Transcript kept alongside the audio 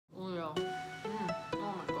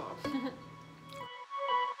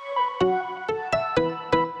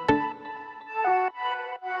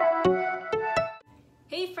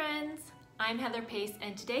Tyler Pace,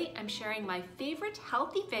 and today I'm sharing my favorite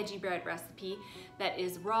healthy veggie bread recipe that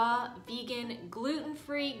is raw, vegan,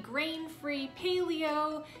 gluten-free, grain-free,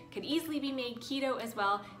 paleo, could easily be made keto as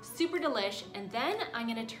well, super delish, and then I'm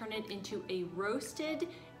gonna turn it into a roasted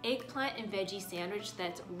eggplant and veggie sandwich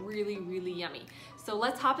that's really, really yummy. So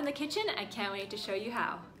let's hop in the kitchen. I can't wait to show you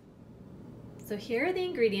how. So here are the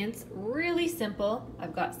ingredients, really simple.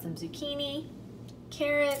 I've got some zucchini,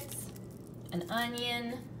 carrots, an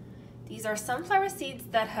onion. These are sunflower seeds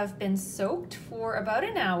that have been soaked for about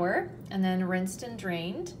an hour and then rinsed and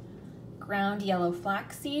drained. Ground yellow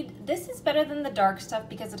flaxseed. This is better than the dark stuff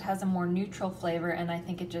because it has a more neutral flavor, and I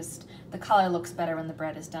think the color looks better when the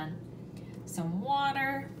bread is done. Some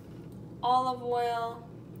water, olive oil,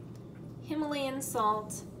 Himalayan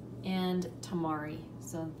salt, and tamari.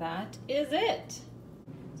 So that is it.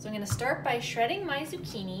 So I'm gonna start by shredding my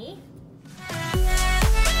zucchini.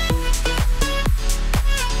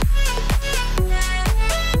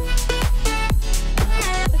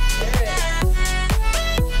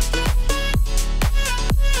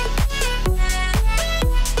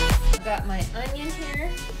 I've got my onion here.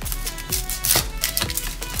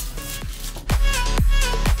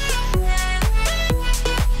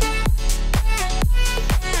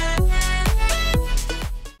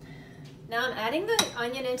 Now I'm adding the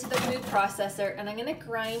onion into the food processor, and I'm gonna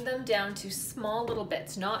grind them down to small little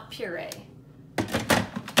bits, not puree.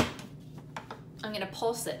 I'm gonna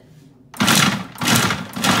pulse it.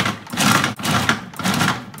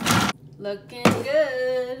 Looking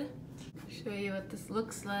good. Show you what this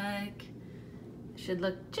looks like. It should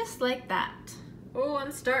look just like that. Oh,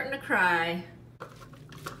 I'm starting to cry.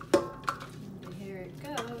 Here it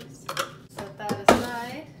goes. Set that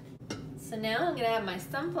aside. So now I'm gonna add my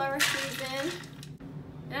sunflower seeds in,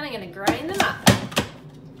 and I'm gonna grind them up.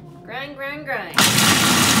 Grind, grind, grind.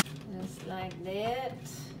 Just like that.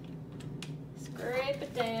 Scrape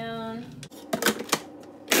it down.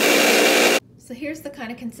 So here's the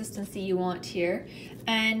kind of consistency you want here.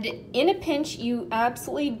 And in a pinch, you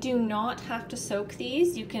absolutely do not have to soak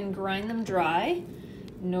these. You can grind them dry,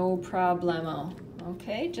 no problemo.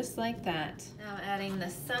 Okay, just like that. Now I'm adding the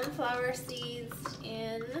sunflower seeds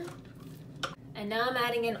in. And now I'm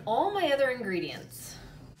adding in all my other ingredients.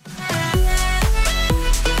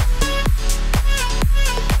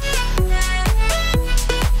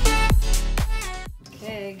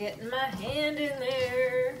 Okay, getting my hand in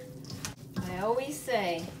there. I always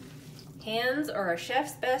say, hands are a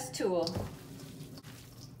chef's best tool.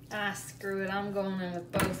 Ah, screw it, I'm going in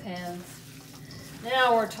with both hands.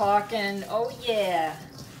 Now we're talking, oh yeah.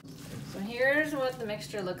 So here's what the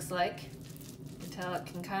mixture looks like. Tell it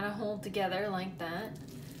can kind of hold together like that.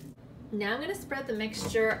 Now I'm going to spread the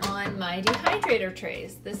mixture on my dehydrator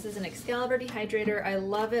trays. This is an Excalibur dehydrator. I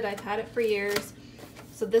love it. I've had it for years.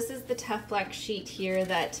 So this is the Teflon sheet here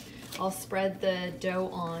that I'll spread the dough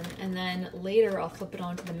on, and then later I'll flip it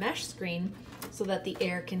onto the mesh screen so that the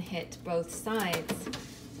air can hit both sides.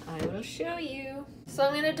 I will show you. So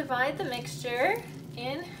I'm going to divide the mixture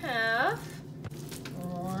in half.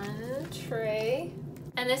 One tray.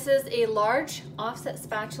 And this is a large offset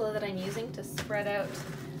spatula that I'm using to spread out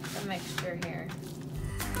the mixture here.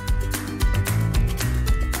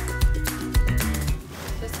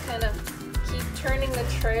 Just kind of keep turning the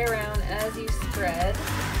tray around as you spread.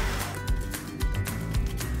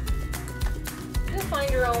 You'll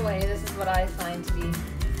find your own way. This is what I find to be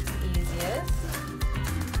easiest.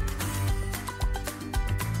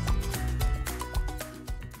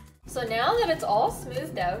 So now that it's all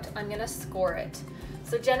smoothed out, I'm gonna score it.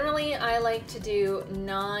 So generally I like to do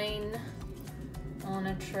 9 on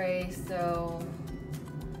a tray, so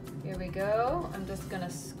here we go. I'm just gonna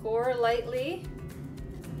score lightly.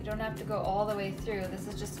 You don't have to go all the way through. This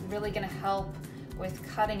is just really gonna help with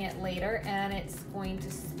cutting it later, and it's going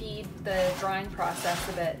to speed the drying process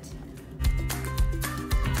a bit.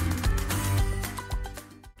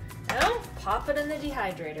 Now pop it in the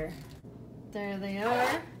dehydrator. There they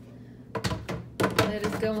are. Lid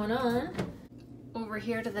is going on. Over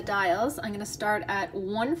here to the dials, I'm gonna start at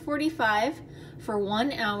 145 for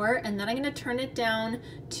 1 hour, and then I'm gonna turn it down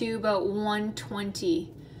to about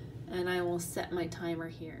 120, and I will set my timer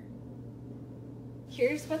here.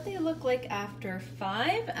 Here's what they look like after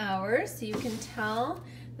 5 hours, so you can tell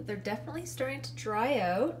that they're definitely starting to dry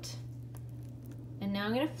out. And now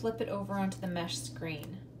I'm gonna flip it over onto the mesh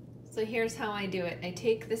screen. So here's how I do it. I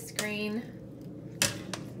take the screen,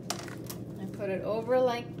 I put it over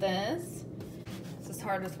like this.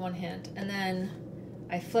 Hard with one hand, and then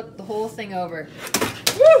I flip the whole thing over.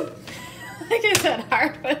 Woo! Like I said,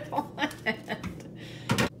 hard with one hand.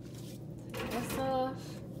 Take this off,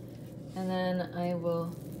 and then I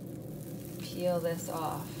will peel peel this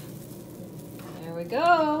off. There we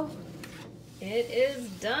go. It is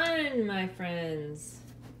done, my friends.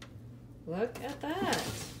 Look at that.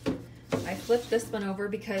 I flipped this one over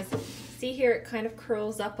because see here, it kind of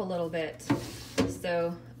curls up a little bit.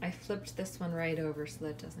 So I flipped this one right over so that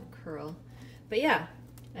it doesn't curl. But yeah,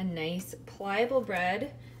 a nice pliable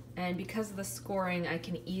bread. And because of the scoring, I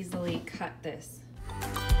can easily cut this.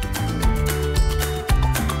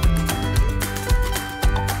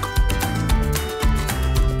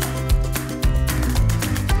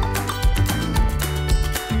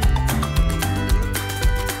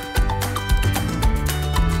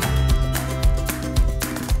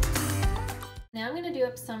 Now I'm going to do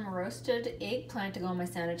up some roasted eggplant to go on my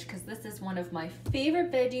sandwich because this is one of my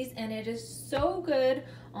favorite veggies and it is so good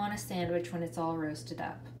on a sandwich when it's all roasted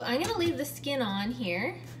up. I'm going to leave the skin on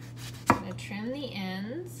here. I'm going to trim the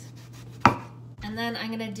ends and then I'm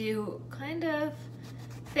going to do kind of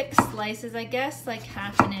thick slices, I guess like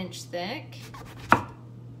 1/2 inch thick.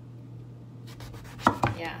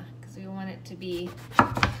 Yeah, because we want it to be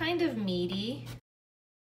kind of meaty.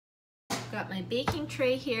 Got my baking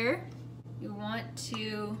tray here. You want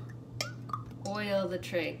to oil the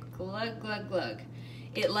tray, glug, glug, glug.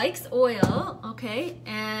 It likes oil, okay,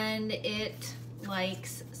 and it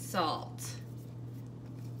likes salt.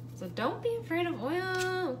 So don't be afraid of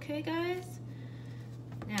oil, okay guys?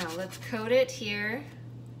 Now let's coat it here,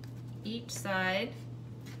 each side,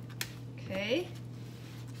 okay?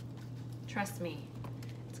 Trust me,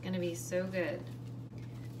 it's gonna be so good.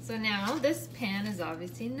 So now this pan is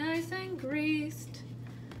obviously nice and greased.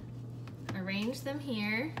 Arrange them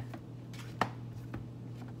here.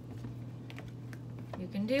 You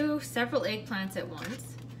can do several eggplants at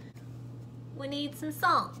once. We need some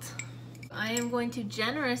salt. I am going to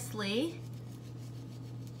generously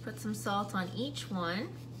put some salt on each one.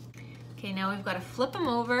 Okay, now we've got to flip them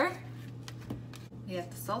over. We have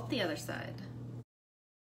to salt the other side.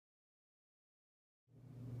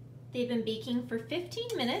 They've been baking for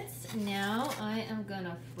 15 minutes. Now I am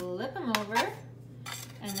gonna flip them over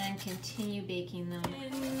and then continue baking them.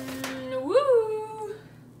 And woo!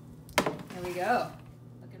 There we go.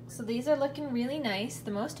 So these are looking really nice.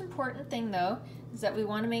 The most important thing though is that we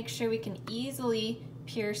want to make sure we can easily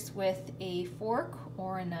pierce with a fork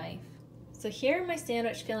or a knife. So here are my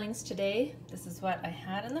sandwich fillings today. This is what I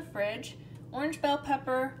had in the fridge. Orange bell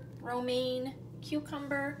pepper, romaine,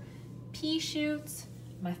 cucumber, pea shoots,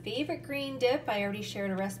 my favorite green dip. I already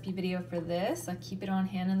shared a recipe video for this. I keep it on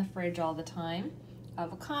hand in the fridge all the time.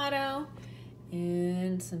 Avocado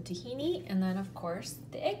and some tahini, and then of course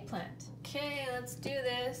the eggplant. Okay, let's do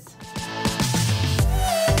this.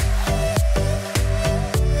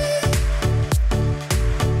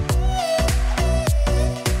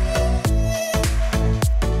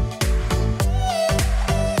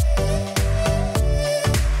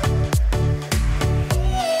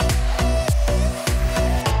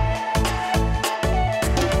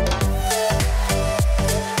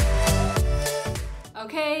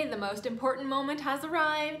 Okay, the most important moment has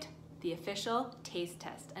arrived, the official taste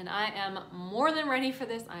test. And I am more than ready for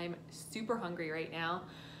this. I'm super hungry right now.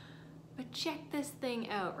 But check this thing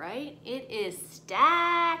out, right? It is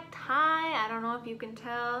stacked high. I don't know if you can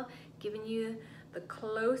tell, giving you the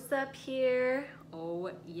close-up here.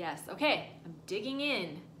 Oh, yes. Okay, I'm digging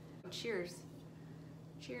in. Cheers.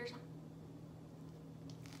 Cheers.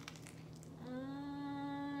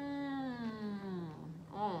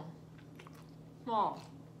 Oh. Oh.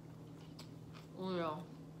 Oh yeah.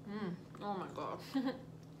 Oh my god.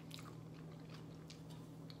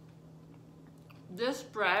 This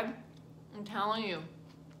bread, I'm telling you,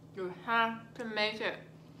 you have to make it.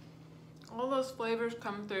 All those flavors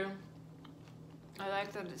come through. I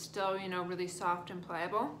like that it's still, you know, really soft and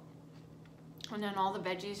pliable. And then all the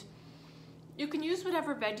veggies. You can use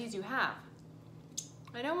whatever veggies you have.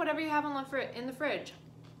 I know, whatever you have in the fridge.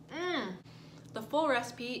 The full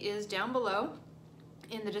recipe is down below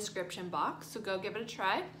in the description box, so go give it a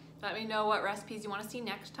try. Let me know what recipes you want to see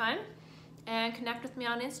next time, and connect with me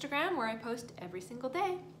on Instagram where I post every single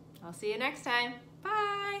day. I'll see you next time.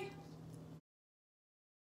 Bye!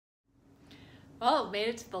 Well, made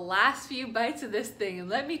it to the last few bites of this thing, and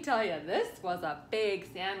let me tell you, this was a big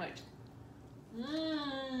sandwich.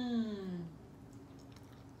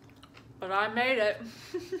 But I made it.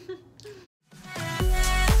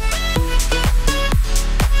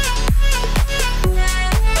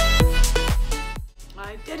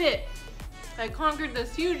 I did it. I conquered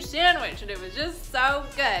this huge sandwich and it was just so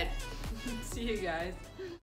good. See you guys.